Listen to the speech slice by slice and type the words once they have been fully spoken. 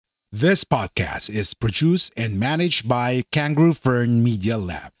This podcast is produced and managed by Kangaroo Fern Media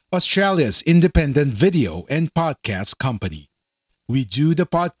Lab, Australia's independent video and podcast company. We do the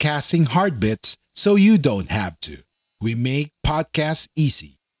podcasting hard bits so you don't have to. We make podcasts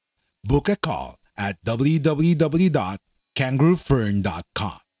easy. Book a call at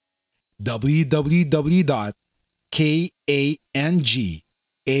www.kangaroofern.com.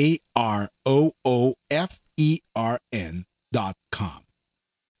 www.kangaroofern.com.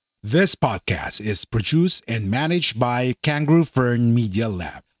 This podcast is produced and managed by Kangaroo Fern Media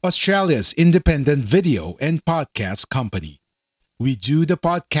Lab, Australia's independent video and podcast company. We do the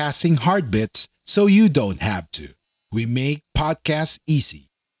podcasting hard bits so you don't have to. We make podcasts easy.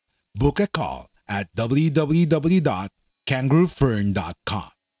 Book a call at www.kangaroofern.com.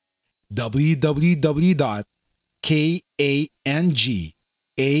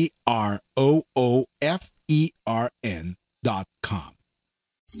 www.kangaroofern.com.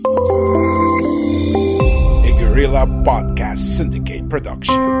 A Guerrilla Podcast Syndicate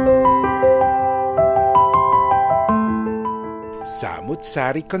production.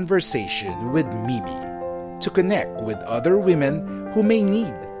 Samut-Sari Conversation with Mimi, to connect with other women who may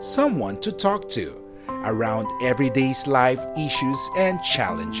need someone to talk to around everyday's life issues and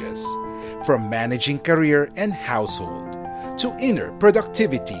challenges, from managing career and household to inner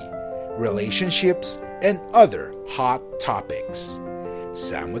productivity, relationships, and other hot topics.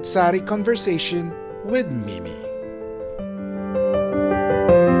 Samut-Sari Conversation with Mimi.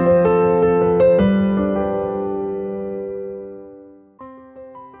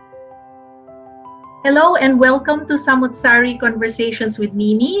 Hello and welcome to Samut-Sari Conversations with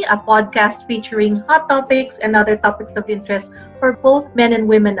Mimi, a podcast featuring hot topics and other topics of interest for both men and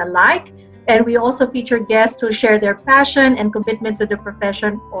women alike. And we also feature guests who share their passion and commitment to the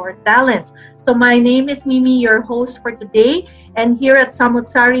profession or talents. So my name is Mimi, your host for today. And here at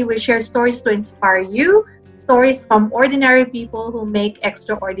Samut-Sari, we share stories to inspire you, stories from ordinary people who make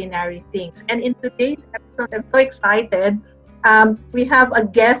extraordinary things. And in today's episode, I'm so excited. We have a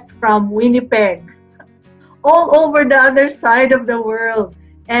guest from Winnipeg, all over the other side of the world.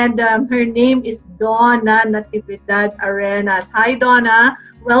 And her name is Donna Natividad Arenas. Hi, Donna.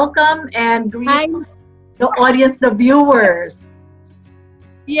 Welcome and greet the audience, the viewers.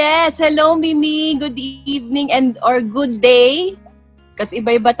 Yes, hello Mimi. Good evening or good day. Kasi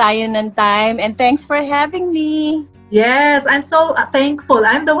iba-iba tayo ng time. And thanks for having me. Yes, I'm so thankful.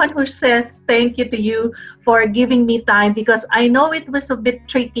 I'm the one who says thank you to you for giving me time, because I know it was a bit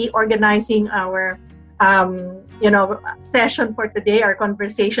tricky organizing our session for today, our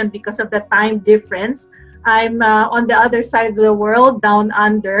conversation, because of the time difference. I'm on the other side of the world, down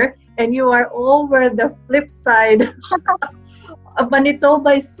under, and you are over the flip side.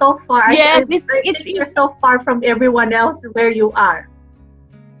 Manitoba is so far. Yes, I think you're so far from everyone else where you are.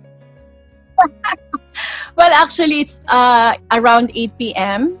 Well, actually, it's around 8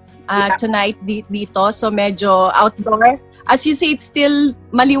 p.m. Tonight dito. So medyo outdoor. As you say, it's still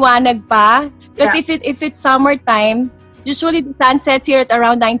maliwanag pa. Because if it's summertime, usually the sun sets here at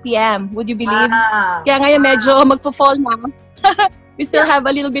around 9 p.m. Would you believe? Kaya ngayon medyo magpo-fall na. We still have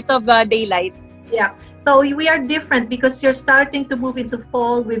a little bit of daylight. Yeah. So we are different because you're starting to move into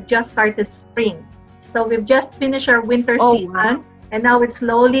fall. We've just started spring. So we've just finished our winter season. Wow. And now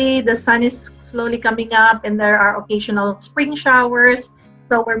the sun is slowly coming up, and there are occasional spring showers.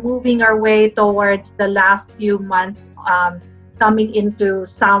 So we're moving our way towards the last few months coming into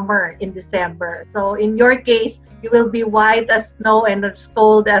summer in December. So in your case, you will be white as snow and as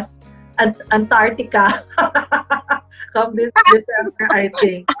cold as Antarctica come this December, I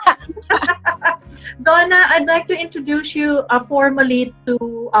think. Donna, I'd like to introduce you formally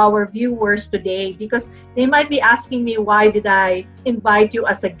to our viewers today, because they might be asking me, why did I invite you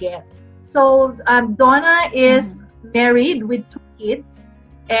as a guest? So Donna is married with 2 kids,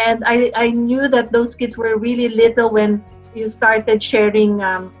 and I knew that those kids were really little when you started sharing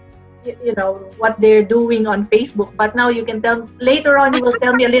what they're doing on Facebook. But now you can tell, later on you will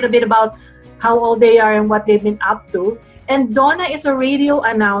tell me a little bit about how old they are and what they've been up to. And Donna is a radio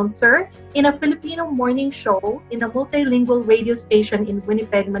announcer in a Filipino morning show in a multilingual radio station in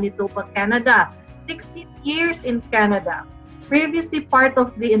Winnipeg, Manitoba, Canada. 16 years in Canada. Previously part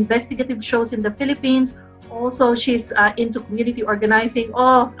of the investigative shows in the Philippines. Also, she's into community organizing.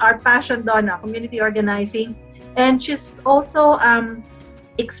 Oh, our passion, Donna, community organizing. And she's also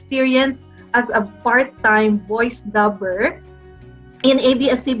experienced as a part-time voice dubber in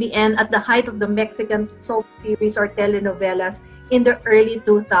ABS-CBN at the height of the Mexican soap series or telenovelas in the early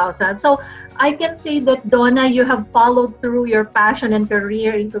 2000s. So I can say that, Donna, you have followed through your passion and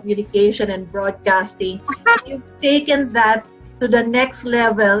career in communication and broadcasting. You've taken that to the next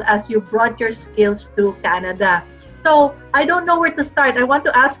level as you brought your skills to Canada. So I don't know where to start. I want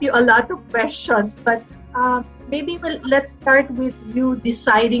to ask you a lot of questions, but maybe let's start with you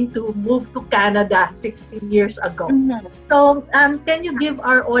deciding to move to Canada 16 years ago. Mhm. So can you give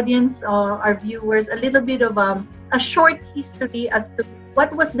our audience, our viewers, a little bit of a short history as to what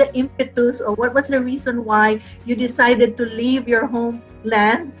was the impetus or what was the reason why you decided to leave your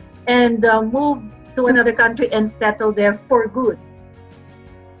homeland and move to another country and settle there for good?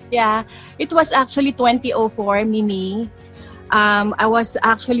 Yeah, it was actually 2004, Mimi. I was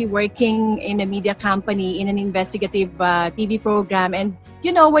actually working in a media company in an investigative TV program. And,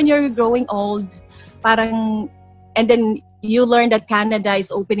 you know, when you're growing old, parang, and then you learn that Canada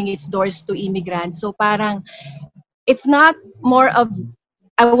is opening its doors to immigrants. So parang, it's not more of,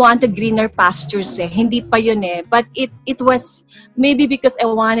 I wanted greener pastures eh. Hindi pa yun eh. But it was maybe because I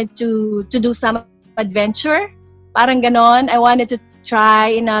wanted to do some adventure. Parang ganon. I wanted to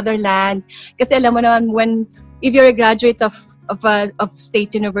try another land. Kasi alam mo naman, if you're a graduate of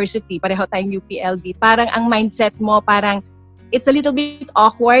state university, pareho tayong UPLB, parang ang mindset mo, parang it's a little bit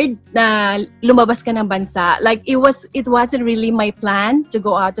awkward na lumabas ka ng bansa. Like it wasn't really my plan to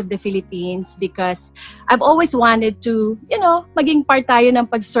go out of the Philippines because I've always wanted to, you know, maging part tayo ng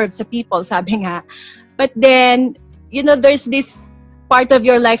pag-serve sa people, sabi nga. But then, you know, there's this part of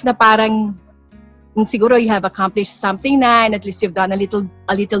your life na parang siguro you have accomplished something na and at least you've done a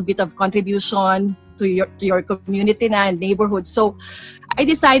little bit of contribution to your community na and neighborhood. So I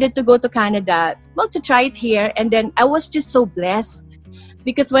decided to go to Canada, well, to try it here. And then I was just so blessed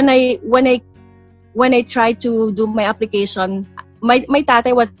because when I tried to do my application, my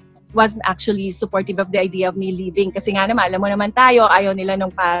tatay wasn't actually supportive of the idea of me leaving kasi nga naman, alam mo naman tayo, ayaw nila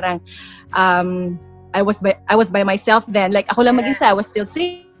nung parang I was by myself then, like ako lang mag-isa, I was still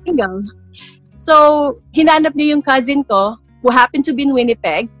single. So hinanap niya yung cousin ko who happened to be in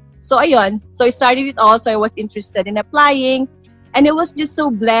Winnipeg. So ayun, so I started it all. So I was interested in applying, and it was just so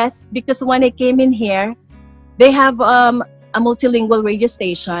blessed because when I came in here, they have a multilingual radio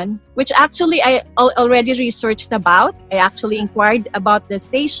station, which actually I already researched about. I actually inquired about the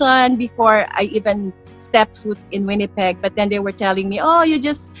station before I even stepped foot in Winnipeg. But then they were telling me, "Oh, you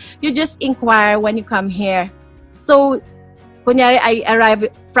just inquire when you come here." So, kunyari, I arrived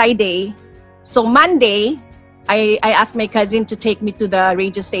Friday. So Monday, I asked my cousin to take me to the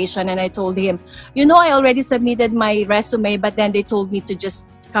radio station, and I told him, you know, I already submitted my resume, but then they told me to just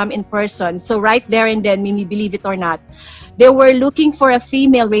come in person. So right there and then, Mimi, believe it or not, they were looking for a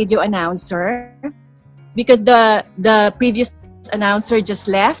female radio announcer because the previous announcer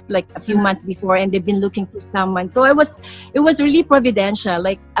just left like a few months before, and they've been looking for someone. So it was really providential.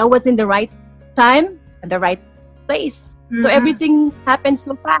 Like I was in the right time at the right place. Mm-hmm. So everything happened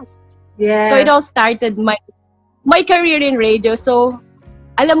so fast. Yeah. So it all started my career in radio. So,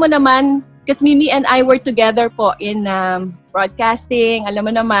 alam mo naman, because Mimi and I were together po in broadcasting. Alam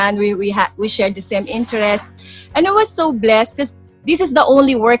mo naman, we shared the same interest. And I was so blessed because this is the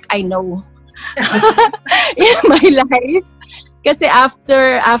only work I know in my life. Kasi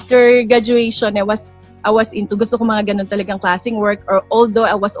after graduation, I was into, gusto ko mga ganun talagang klaseng work, or although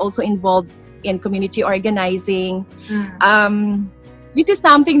I was also involved in community organizing. This is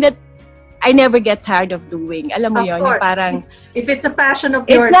something that I never get tired of doing. Alam mo yun, yung parang... If it's a passion of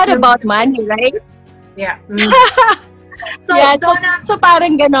yours... It's not about money, right? Yeah. So, yeah, Donna, so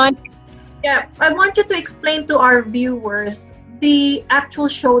parang ganon. Yeah, I want you to explain to our viewers the actual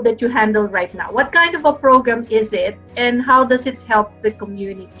show that you handle right now. What kind of a program is it, and how does it help the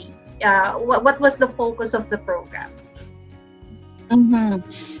community? What was the focus of the program? Mm-hmm.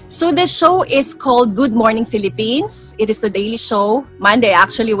 So the show is called Good Morning Philippines. It is a daily show. Monday, I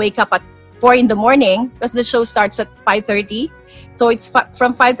actually wake up at 4 in the morning because the show starts at 5:30. So it's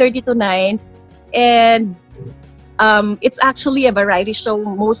from 5:30 to 9. And it's actually a variety show,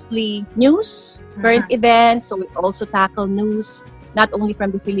 mostly news, current events. So we also tackle news, not only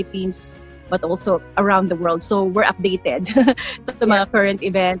from the Philippines, but also around the world. So we're updated sa mga current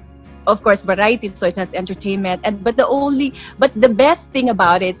events. Of course, variety, so it has entertainment. But the best thing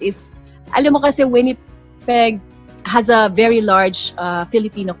about it is, alam mo kasi Winnipeg has a very large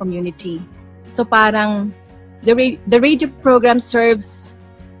Filipino community. So parang the radio program serves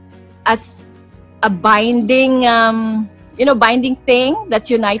as a binding thing that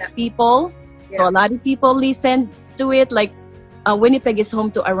unites people. Yeah. So a lot of people listen to it. Like Winnipeg is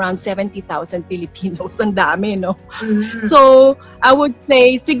home to around 70,000 Filipinos. Ang dami, no? Mm-hmm. So I would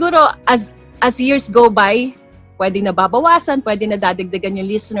say, siguro as years go by, pwedeng nababawasan, pwedeng nadadagdagan yung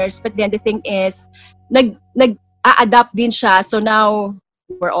listeners. But then the thing is, nag-adapt din siya. So now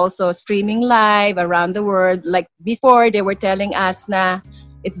we're also streaming live around the world. Like before, they were telling us na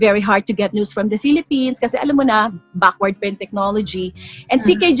it's very hard to get news from the Philippines kasi alam mo na, backward pa yung technology. And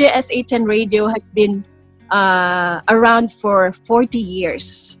CKJS 810 Radio has been around for 40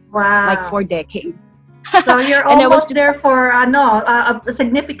 years. Wow. Like 4 decades. So you're almost there for a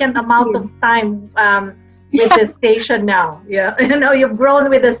significant amount of time with the station now. Yeah, you've grown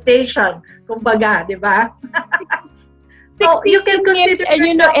with the station, kumbaga, di ba? So you can consider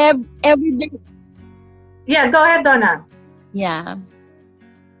years, and every day. Yeah, go ahead, Donna. Yeah.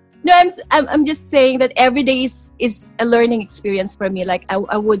 No, I'm just saying that every day is a learning experience for me. Like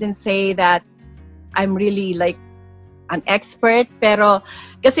I wouldn't say that I'm really like an expert, pero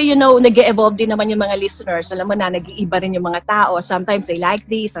kasi nag-evolve din naman yung mga listeners. Alam mo na, nag-iiba rin yung mga tao. Sometimes they like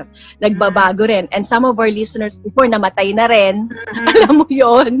this, nagbabago rin. And some of our listeners before namatay na rin. Alam mo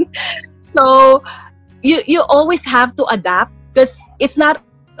yon. So, you always have to adapt because it's not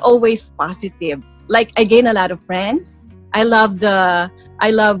always positive. Like, I gain a lot of friends. I love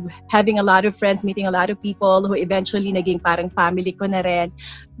having a lot of friends, meeting a lot of people who eventually naging parang family ko na rin.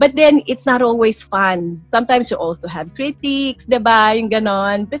 But then, it's not always fun. Sometimes you also have critics, diba? Yung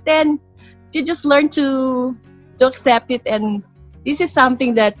ganon. But then, you just learn to accept it, and this is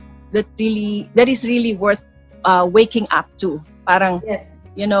something that is really worth waking up to. Parang, yes.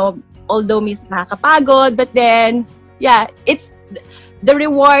 Although nakakapagod, but then, yeah, the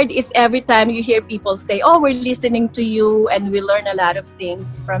reward is every time you hear people say, "Oh, we're listening to you, and we learn a lot of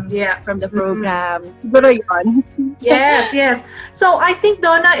things from the program." Siguro yun. Yes. So I think,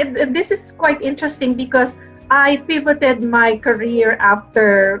 Donna, this is quite interesting because I pivoted my career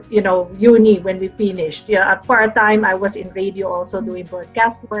after uni when we finished. Yeah, for a time I was in radio, also doing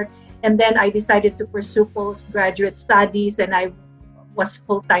broadcast work, and then I decided to pursue postgraduate studies, and I was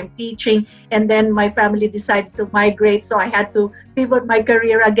full-time teaching, and then my family decided to migrate, so I had to pivot my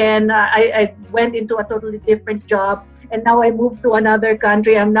career again. I went into a totally different job, and now I moved to another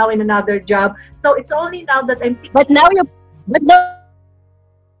country. I'm now in another job, so it's only now that I'm But now you're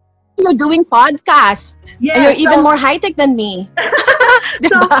doing podcast. Yes, and you're even more high-tech than me.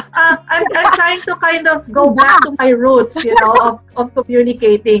 So I'm trying to kind of go back to my roots, of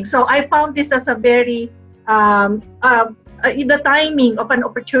communicating. So I found this as a very the timing of an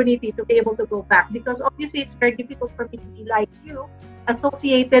opportunity to be able to go back, because obviously it's very difficult for me to be like you,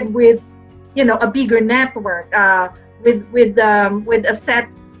 associated with a bigger network, with a set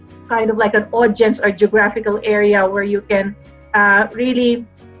kind of like an audience or geographical area where you can really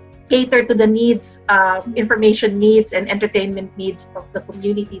cater to the needs, information needs and entertainment needs of the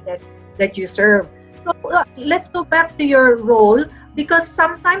community that you serve. So let's go back to your role, because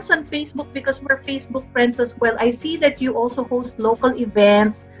sometimes on Facebook, because we're Facebook friends as well, I see that you also host local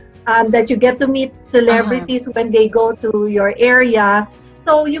events, that you get to meet celebrities when they go to your area.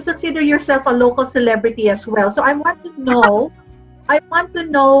 So you consider yourself a local celebrity as well. So I want to know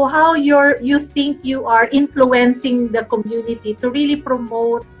how you think you are influencing the community to really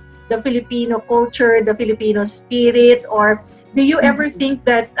promote the Filipino culture, the Filipino spirit, or do you ever think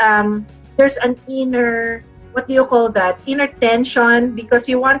that there's an inner tension, because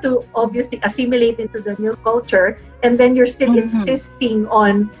you want to obviously assimilate into the new culture, and then you're still insisting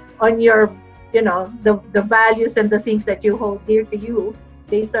on your the values and the things that you hold dear to you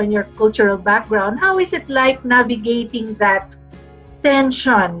based on your cultural background? How is it like navigating that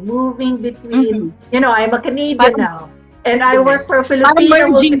tension, moving between I'm a Canadian now and I work for a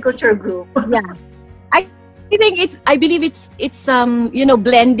Filipino multicultural group? Yeah. I believe it's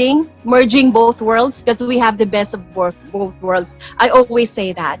blending, merging both worlds, because we have the best of both worlds. I always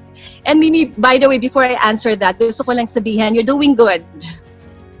say that. And Mimi, by the way, before I answer that, gusto ko lang sabihin, you're doing good.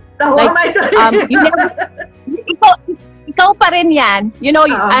 Oh, like, my God. Ikaw pa rin yan.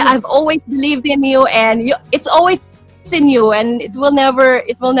 I've always believed in you, and it's always in you, and it will never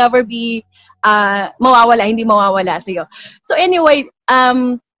be hindi mawawala sa'yo. So anyway,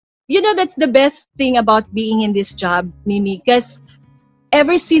 that's the best thing about being in this job, Mimi, because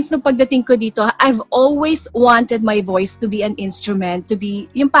ever since nung pagdating ko dito, I've always wanted my voice to be an instrument, to be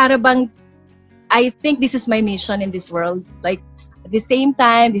yung para bang, I think this is my mission in this world. Like, at the same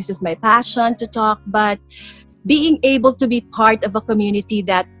time, this is my passion to talk, but being able to be part of a community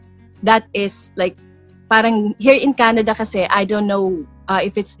that is like, parang here in Canada kasi, I don't know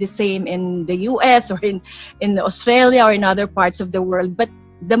if it's the same in the US or in Australia or in other parts of the world, but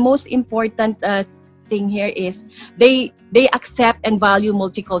the most important thing here is they accept and value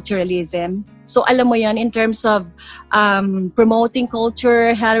multiculturalism. So alam mo yan, in terms of promoting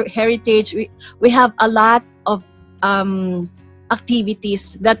culture, heritage, we have a lot of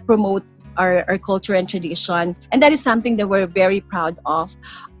activities that promote our culture and tradition. And that is something that we're very proud of.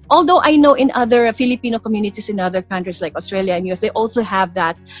 Although I know in other Filipino communities in other countries like Australia and US, they also have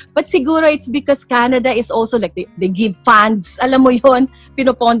that. But siguro it's because Canada is also like they give funds. Alam mo yon,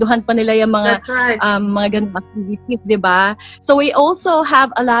 pinopondohan pa nila yung mga That's right. mga ganung activities, di ba? So we also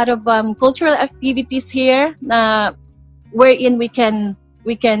have a lot of cultural activities here na wherein we can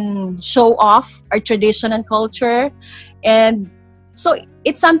show off our tradition and culture. And so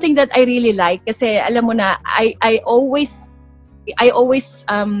it's something that I really like kasi alam mo na I always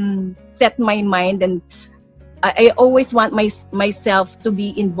set my mind, and I always want myself to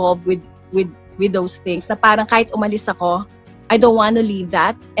be involved with those things. Na parang kahit umalis ako, I don't want to leave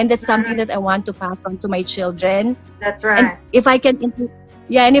that, and that's something that I want to pass on to my children. That's right. And if I can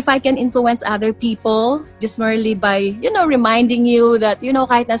influence other people just merely by reminding you that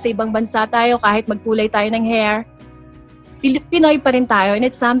kahit nasa ibang bansa tayo, kahit magkulay tayo ng hair, Pinoy pa rin tayo, and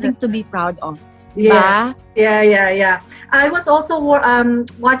it's something to be proud of. Yeah. I was also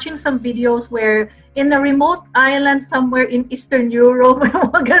watching some videos where in a remote island somewhere in Eastern Europe,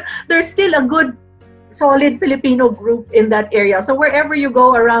 there's still a good, solid Filipino group in that area. So wherever you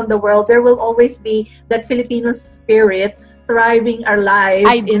go around the world, there will always be that Filipino spirit thriving alive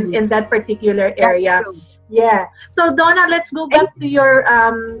in that particular area. Yeah. So Donna, let's go back to your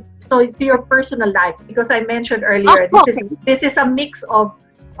to your personal life, because I mentioned earlier this is a mix of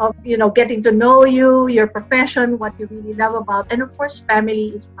getting to know you, your profession, what you really love about, and of course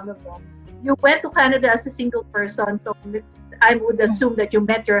family is one of them. You went to Canada as a single person, so I would assume that you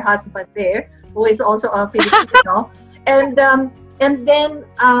met your husband there, who is also a Filipino. and then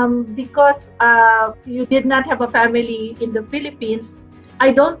because you did not have a family in the Philippines,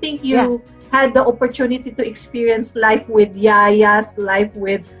 I don't think you had the opportunity to experience life with yayas, life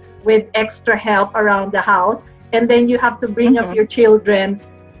with extra help around the house, and then you have to bring up your children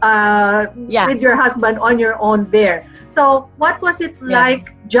with your husband on your own there. So what was it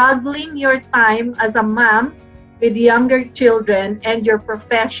like juggling your time as a mom with younger children and your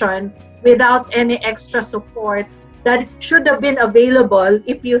profession without any extra support that should have been available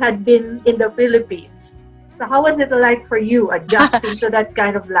if you had been in the Philippines? So how was it like for you adjusting to that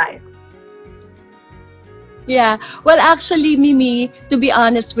kind of life? Yeah. Well, actually, Mimi, to be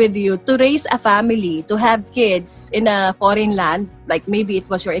honest with you, to raise a family, to have kids in a foreign land, like maybe it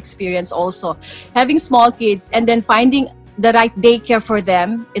was your experience also, having small kids and then finding the right daycare for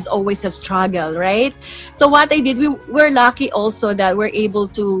them is always a struggle, right? So what I did, we're lucky also that we're able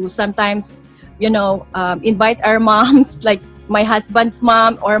to sometimes, invite our moms, like my husband's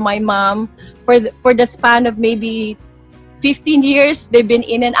mom or my mom, for the span of maybe 15 years, they've been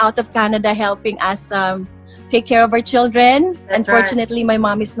in and out of Canada helping us take care of our children. That's Unfortunately, my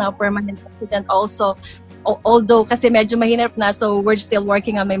mom is now permanent resident also. Although kasi medyo mahirap na, so we're still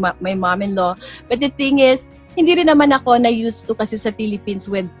working on my mom-in-law. But the thing is, hindi rin naman ako na used to kasi sa Philippines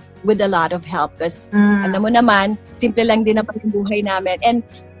with a lot of help. Because alam mo naman, simple lang din naman yung buhay namin. And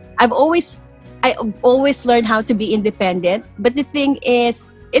I always learned how to be independent. But the thing is,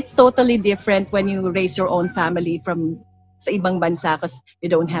 it's totally different when you raise your own family from sa ibang bansa, because you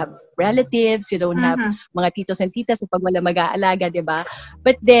don't have relatives, you don't have mga titos and titas pag wala mag-aalaga, di ba?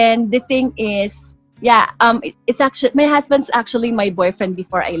 But then the thing is, it's actually my husband's actually my boyfriend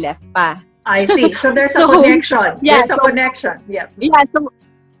before I left pa. I see. So there's a connection. There's a connection. Yeah. Yeah. So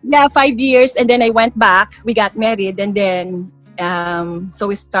 5 years, and then I went back. We got married, and then so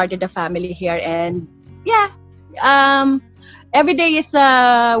we started a family here, and every day is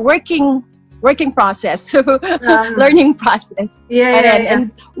a working process, learning process. And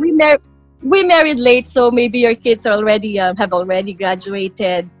we married late, so maybe your kids are already have already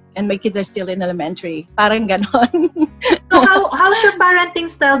graduated, and my kids are still in elementary. Parang ganon. So how's your parenting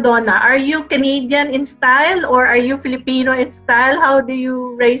style, Donna? Are you Canadian in style or are you Filipino in style? How do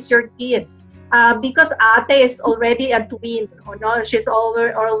you raise your kids? Because Ate is already a twin, she's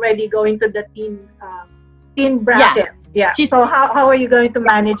already going to the teen bracket. Yeah. So how are you going to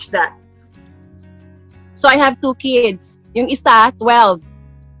manage that? So I have 2 kids. Yung isa, 12,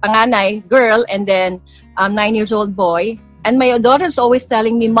 panganay, girl, and then 9-year-old boy. And my daughter's always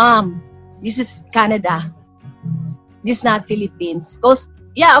telling me, Mom, this is Canada. This is not Philippines. Because,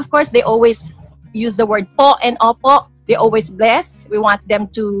 of course, they always use the word po and opo. They always bless. We want them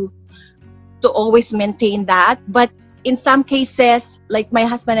to always maintain that. But in some cases, like my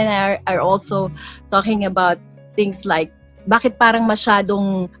husband and I are also talking about things like, bakit parang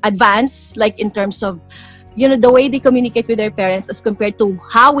masyadong advanced, like in terms of, the way they communicate with their parents as compared to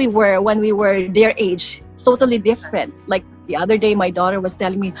how we were when we were their age. It's totally different. Like the other day, my daughter was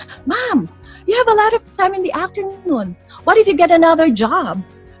telling me, Mom, you have a lot of time in the afternoon. What if you get another job?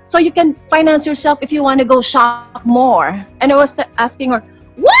 so you can finance yourself if you want to go shop more. And I was asking her,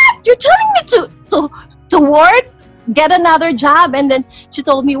 what? You're telling me to work, get another job? And then she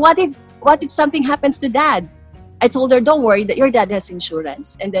told me, what if something happens to dad? I told her, don't worry, that your dad has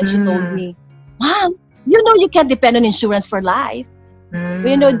insurance. And then she told me, Mom, you can't depend on insurance for life.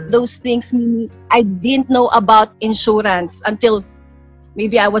 Those things, I didn't know about insurance until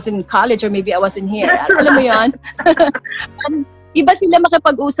maybe I was in college or maybe I wasn't here. That's Alam mo yun? Iba sila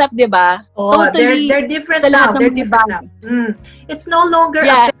makipag-usap, di ba? Totally, they're different now. They're different now. It's no longer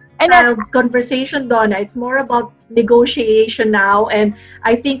a conversation, Donna. It's more about negotiation now. And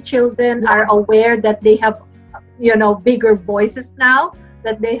I think children are aware that they have, bigger voices now,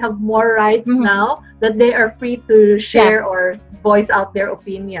 that they have more rights now, that they are free to share or voice out their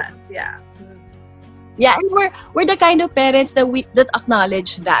opinions. Yeah. Yeah, and we're the kind of parents that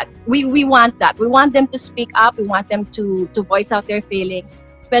acknowledge that. We want that. We want them to speak up. We want them to voice out their feelings,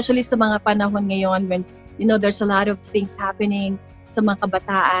 especially sa mga panahon ngayon when there's a lot of things happening sa mga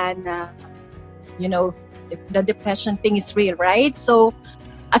kabataan na the depression thing is real, right? So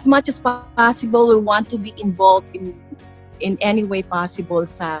as much as possible, we want to be involved in any way possible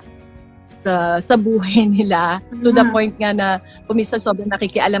sa buhay nila, to the point nga na kumisa sobrang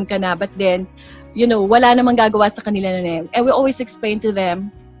nakikialam ka na, but then wala namang gagawa sa kanila na. And we always explain to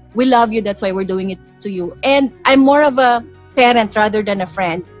them, we love you, that's why we're doing it to you. And I'm more of a parent rather than a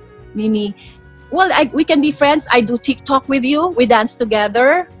friend. Meaning, we can be friends. I do TikTok with you. We dance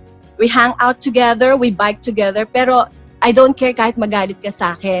together. We hang out together. We bike together. Pero I don't care kahit magalit ka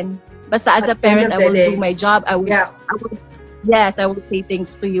sa akin. Basta as a parent, I will do my job. I will say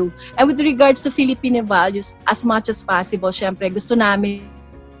things to you. And with regards to Filipino values, as much as possible, syempre, gusto namin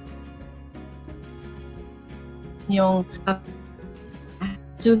yung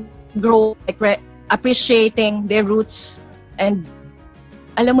to grow, appreciating their roots, and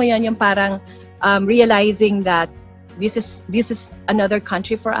alam mo yan, yung parang realizing that this is another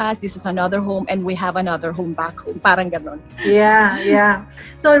country for us, this is another home, and we have another home back home, parang ganon. Yeah.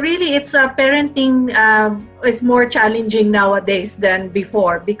 So really, it's parenting is more challenging nowadays than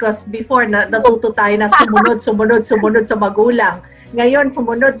before, because before natuto tayo na sumunod sa magulang. Ngayon,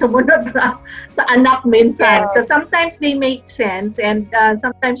 sumunod sa anak minsan. Because sometimes they make sense, and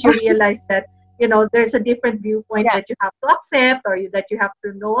sometimes you realize that, there's a different viewpoint that you have to accept, or that you have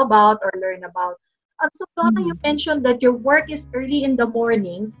to know about or learn about. So, Donna, you mentioned that your work is early in the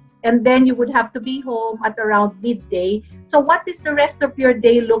morning, and then you would have to be home at around midday. So what is the rest of your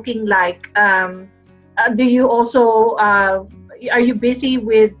day looking like? Do you also... are you busy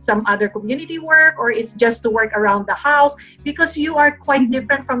with some other community work, or it's just to work around the house? Because you are quite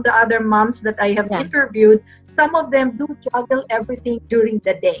different from the other moms that I have interviewed. Some of them do juggle everything during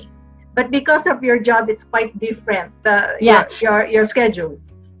the day, but because of your job, it's quite different. Your schedule.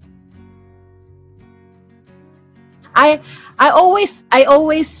 I always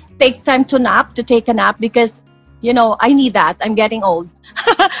take time to take a nap because I need that. I'm getting old.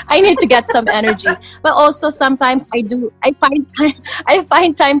 I need to get some energy. But also sometimes I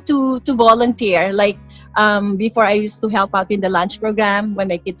find time to volunteer. Like before, I used to help out in the lunch program when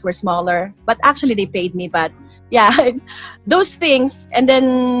my kids were smaller. But actually they paid me. But yeah, those things. And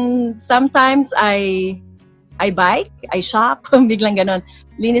then sometimes I bike, I shop, biglang ganon.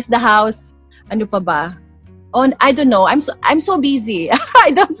 Linis the house. Ano pa ba? I don't know. I'm so busy.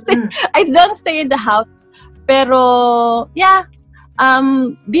 I don't stay in the house. Pero yeah,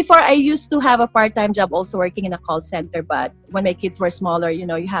 before I used to have a part-time job also working in a call center, but when my kids were smaller, you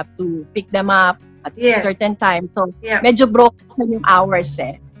have to pick them up at a certain time. So medyo broken yung hours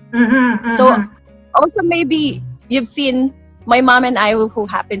eh. So also maybe you've seen my mom and I, who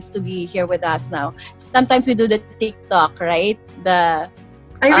happens to be here with us now. Sometimes we do the TikTok, right?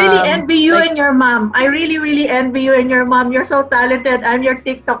 I really envy you and your mom. I really, really envy you and your mom. You're so talented. I'm your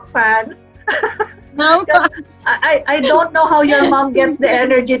TikTok fan. No, I don't know how your mom gets the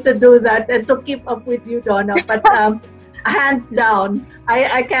energy to do that and to keep up with you, Donna. But hands down,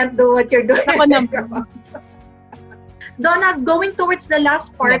 I can't do what you're doing. Donna, going towards the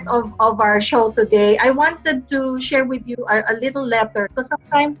last part of our show today, I wanted to share with you a little letter, because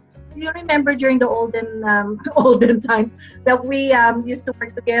sometimes you remember during the olden times that we used to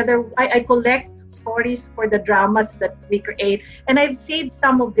work together. I collect stories for the dramas that we create, and I've saved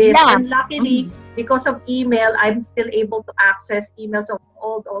some of this. And luckily, because of email, I'm still able to access emails of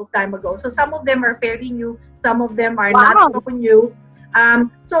old time ago. So some of them are fairly new, some of them are not so new.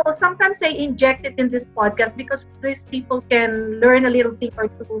 So sometimes I inject it in this podcast because these people can learn a little thing or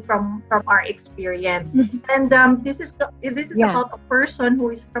two from our experience. And this is about a person who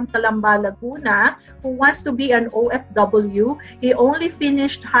is from Calamba, Laguna, who wants to be an OFW. He only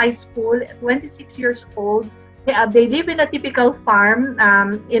finished high school at 26 years old. They live in a typical farm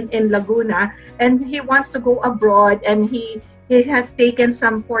in Laguna, and he wants to go abroad, and he has taken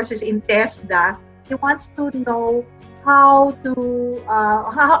some courses in TESDA. He wants to know how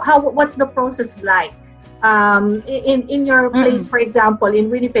what's the process like in your place, for example, in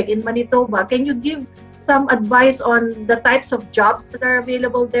Winnipeg, in Manitoba. Can you give some advice on the types of jobs that are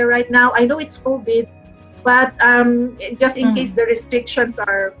available there right now? I know it's COVID, but just in case the restrictions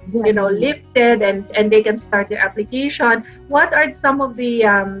are lifted and they can start their application, what are some of the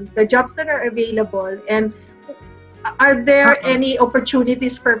jobs that are available, and are there any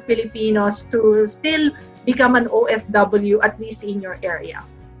opportunities for Filipinos to still become an OFW, at least in your area?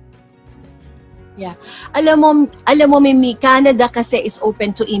 Yeah. Alam mo, Mimi, Canada kasi is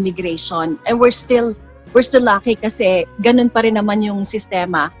open to immigration, and we're still lucky kasi ganun pa rin naman yung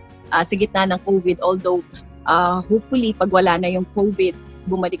sistema sa gitna ng COVID, although hopefully pag wala na yung COVID,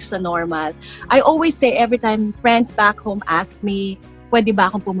 bumalik sa normal. I always say every time friends back home ask me, pwede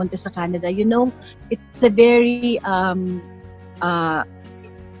ba akong pumunta sa Canada? It's a very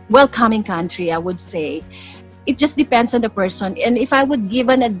welcoming country, I would say. It just depends on the person. And if I would give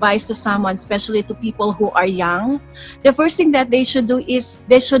an advice to someone, especially to people who are young, the first thing that they should do is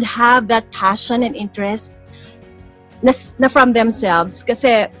they should have that passion and interest na from themselves.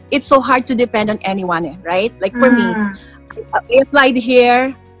 Kasi it's so hard to depend on anyone, right? Like for me, I applied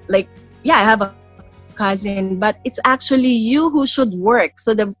here, I have a cousin, but it's actually you who should work.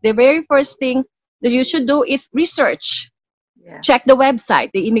 So the very first thing that you should do is research. Yeah. Check the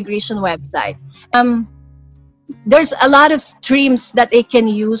website, the immigration website. There's a lot of streams that they can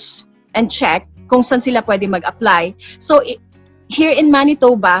use and check kung saan sila pwede mag-apply. So here in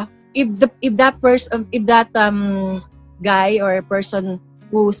Manitoba, if that guy or person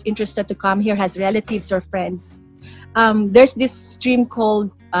who's interested to come here has relatives or friends, there's this stream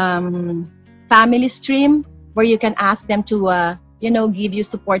called family stream, where you can ask them to give you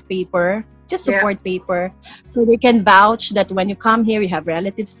support paper, just support paper, so they can vouch that when you come here you have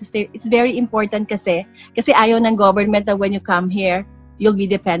relatives to stay. It's very important kasi ayaw ng government that when you come here you'll be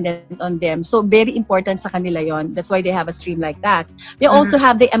dependent on them. So very important sa kanila yon. That's why they have a stream like that. They also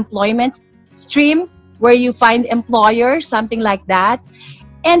have the employment stream, where you find employers, something like that.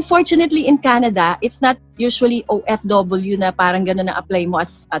 And fortunately in Canada, it's not usually OFW na parang gano'n na apply mo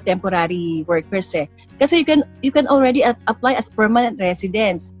as temporary workers eh. Kasi you can already apply as permanent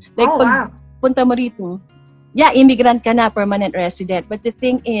residents. Like pag punta mo rito, immigrant ka na, permanent resident. But the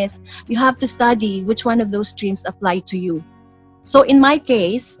thing is, you have to study which one of those streams apply to you. So in my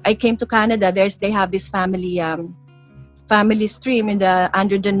case, I came to Canada. They have this family stream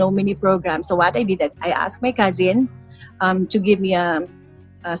under the nominee program. So what I did, I asked my cousin to give me a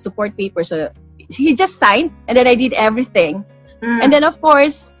support paper. So he just signed, and then I did everything. And then of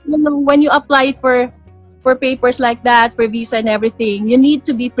course, when you apply for papers like that, for visa and everything, you need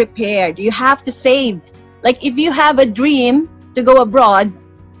to be prepared. You have to save. Like if you have a dream to go abroad,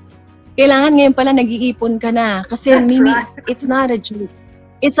 kailangan ngayon pala nag-iipon ka na. Kasi it's not a joke.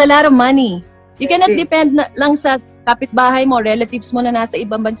 It's a lot of money. You cannot depend lang sa kapitbahay mo, relatives mo na nasa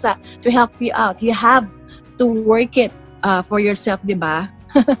ibang bansa to help you out. You have to work it for yourself, di ba?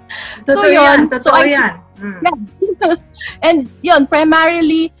 So yun. And yun,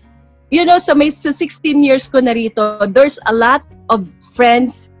 primarily, sa 16 years ko na rito, there's a lot of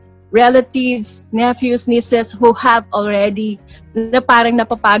friends, relatives, nephews, nieces who have already, na parang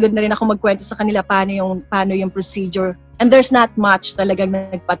napapagod na rin ako magkwento sa kanila paano yung procedure. And there's not much talagang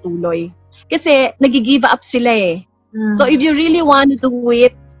nagpatuloy. Kasi nag-give up sila eh. So if you really want to do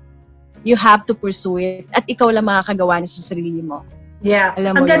it, you have to pursue it. At ikaw lang makakagawa niya sa sarili mo. Yeah.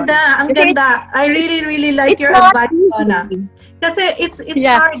 Ang ganda. I really like your advice, Donna. Kasi it's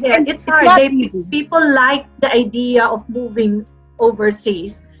hard. It's hard. People like the idea of moving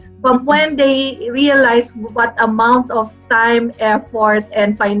overseas. But when they realize what amount of time, effort,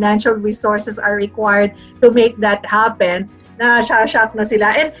 and financial resources are required to make that happen, na-shock na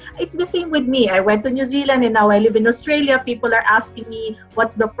sila. And it's the same with me. I went to New Zealand and now I live in Australia. People are asking me,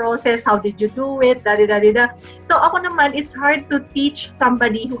 what's the process? How did you do it? So ako naman, it's hard to teach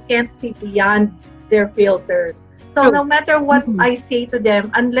somebody who can't see beyond their filters. So no matter what I say to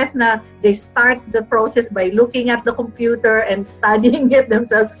them, unless na they start the process by looking at the computer and studying it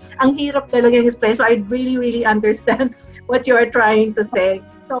themselves, ang hirap talaga yung explain. So I really understand what you are trying to say.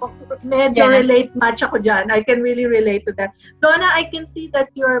 So, medyo Yeah. relate much ako dyan. I can really relate to that. Donna, I can see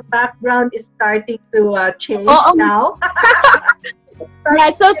that your background is starting to change Oo. now.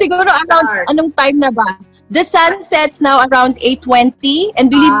 Yeah, so siguro around Dark. anong time na ba? The sun sets now around 8:20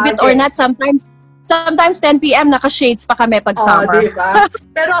 and believe it or Okay. not, sometimes 10 p.m. naka-shades pa kami pag Oh, summer. di ba?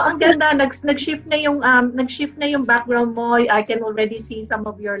 Pero ang ganda, nag-shift na yung background mo. I can already see some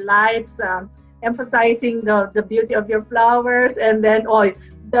of your lights, emphasizing the beauty of your flowers, and then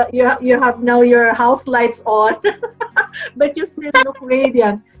you have now your house lights on, but you still look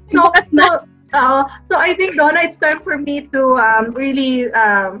radiant. So I think, Donna, it's time for me to really,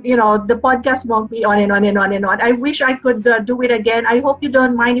 the podcast won't be on and on and on and on. I wish I could do it again. I hope you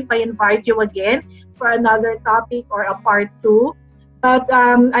don't mind if I invite you again for another topic or a part 2. But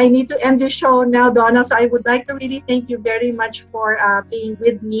I need to end the show now, Donna. So I would like to really thank you very much for being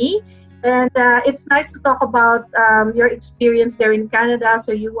with me. And it's nice to talk about your experience there in Canada.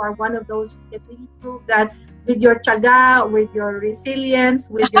 So you are one of those who can really prove that with your tiyaga, with your resilience,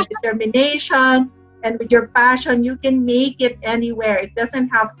 with your determination, and with your passion, you can make it anywhere. It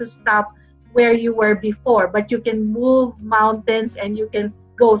doesn't have to stop where you were before, but you can move mountains and you can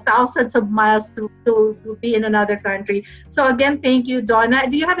go thousands of miles to be in another country. So again, thank you, Donna.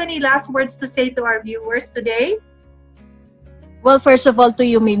 Do you have any last words to say to our viewers today? Well, first of all, to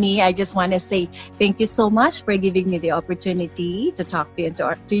you, Mimi, I just want to say thank you so much for giving me the opportunity to talk to you,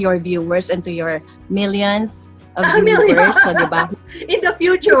 to your viewers and to your millions of viewers. So, diba? In the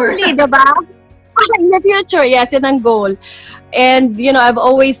future. Really, diba? In the future, yes, yun ang goal. And I've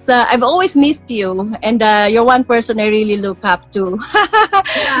always missed you, and you're one person I really look up to.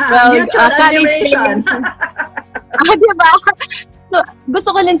 Well, mutual admiration. Diba? So,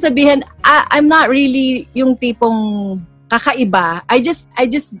 gusto ko lang sabihin, I'm not really yung tipong kakaiba. I just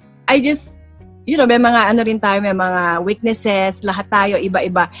may mga ano rin tayo, may mga weaknesses, lahat tayo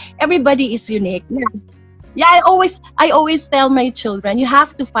iba-iba. Everybody is unique. Yeah, I always tell my children, you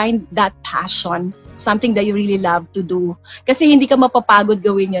have to find that passion, something that you really love to do. Kasi hindi ka mapapagod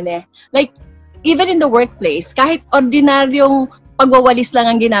gawin yun eh. Like, even in the workplace, kahit ordinaryong pagwawalis lang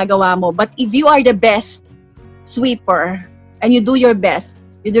ang ginagawa mo, but if you are the best sweeper and you do your best,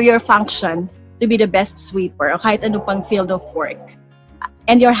 you do your function to be the best sweeper o kahit ano pang field of work,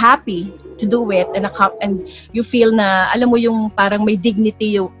 and you're happy to do it and you feel na, alam mo yung parang may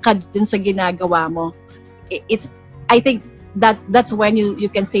dignity yung dun sa ginagawa mo, I think that's when you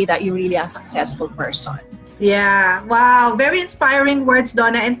can say that you're really a successful person. Yeah, wow, very inspiring words,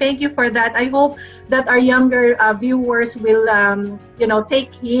 Donna, and thank you for that. I hope that our younger viewers will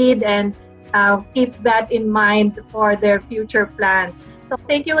take heed and keep that in mind for their future plans. So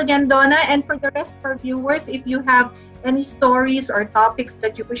thank you again, Donna, and for the rest of our viewers, if you have any stories or topics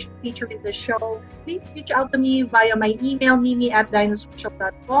that you wish to feature in the show, please reach out to me via my email,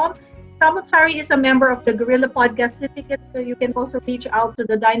 mimi@dinosocial.com. Samutsari is a member of the Guerrilla Podcast Syndicate, so you can also reach out to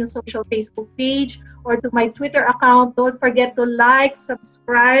the Dinosocial Facebook page or to my Twitter account. Don't forget to like,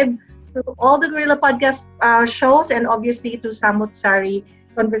 subscribe to all the Guerrilla Podcast shows, and obviously to Samutsari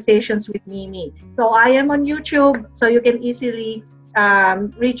Conversations with Mimi. So I am on YouTube, so you can easily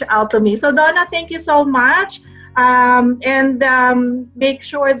reach out to me. So Donna, thank you so much. And make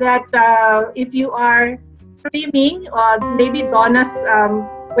sure that if you are streaming, maybe Donna's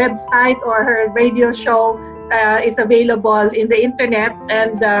website or her radio show is available in the internet,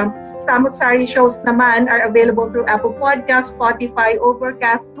 and Samutsari shows naman are available through Apple Podcasts, Spotify,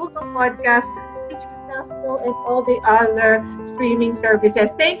 Overcast, Google Podcasts, Stitcher Gospel, and all the other streaming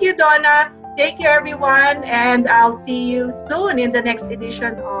services. Thank you, Donna. Thank you, everyone, and I'll see you soon in the next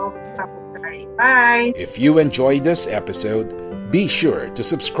edition of Samutsari. Bye. If you enjoyed this episode, be sure to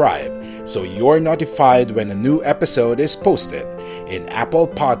subscribe so you're notified when a new episode is posted in Apple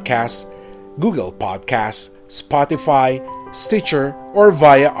Podcasts, Google Podcasts, Spotify, Stitcher, or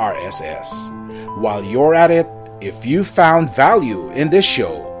via RSS. While you're at it, if you found value in this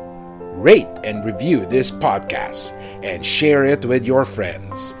show, rate and review this podcast and share it with your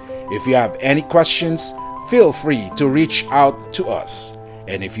friends. If you have any questions, feel free to reach out to us.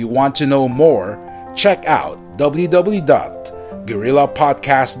 And if you want to know more, check out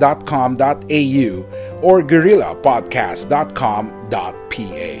www.guerrillapodcast.com.au or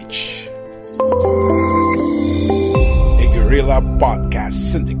guerrillapodcast.com.ph. A Guerrilla Podcast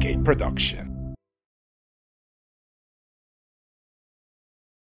Syndicate production.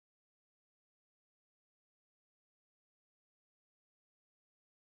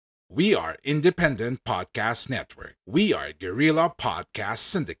 We are Independent Podcast Network. We are Guerrilla Podcast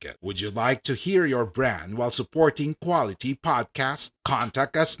Syndicate. Would you like to hear your brand while supporting quality podcasts?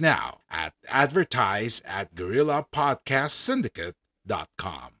 Contact us now at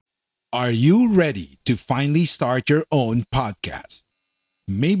advertise@guerrillapodcastsyndicate.com. Are you ready to finally start your own podcast?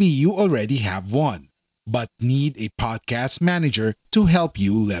 Maybe you already have one, but need a podcast manager to help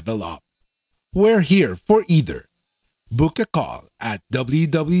you level up. We're here for either. Book a call at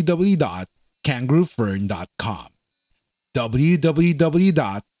www.kangaroofern.com.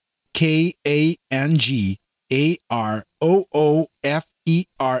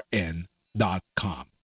 www.kangaroofern.com.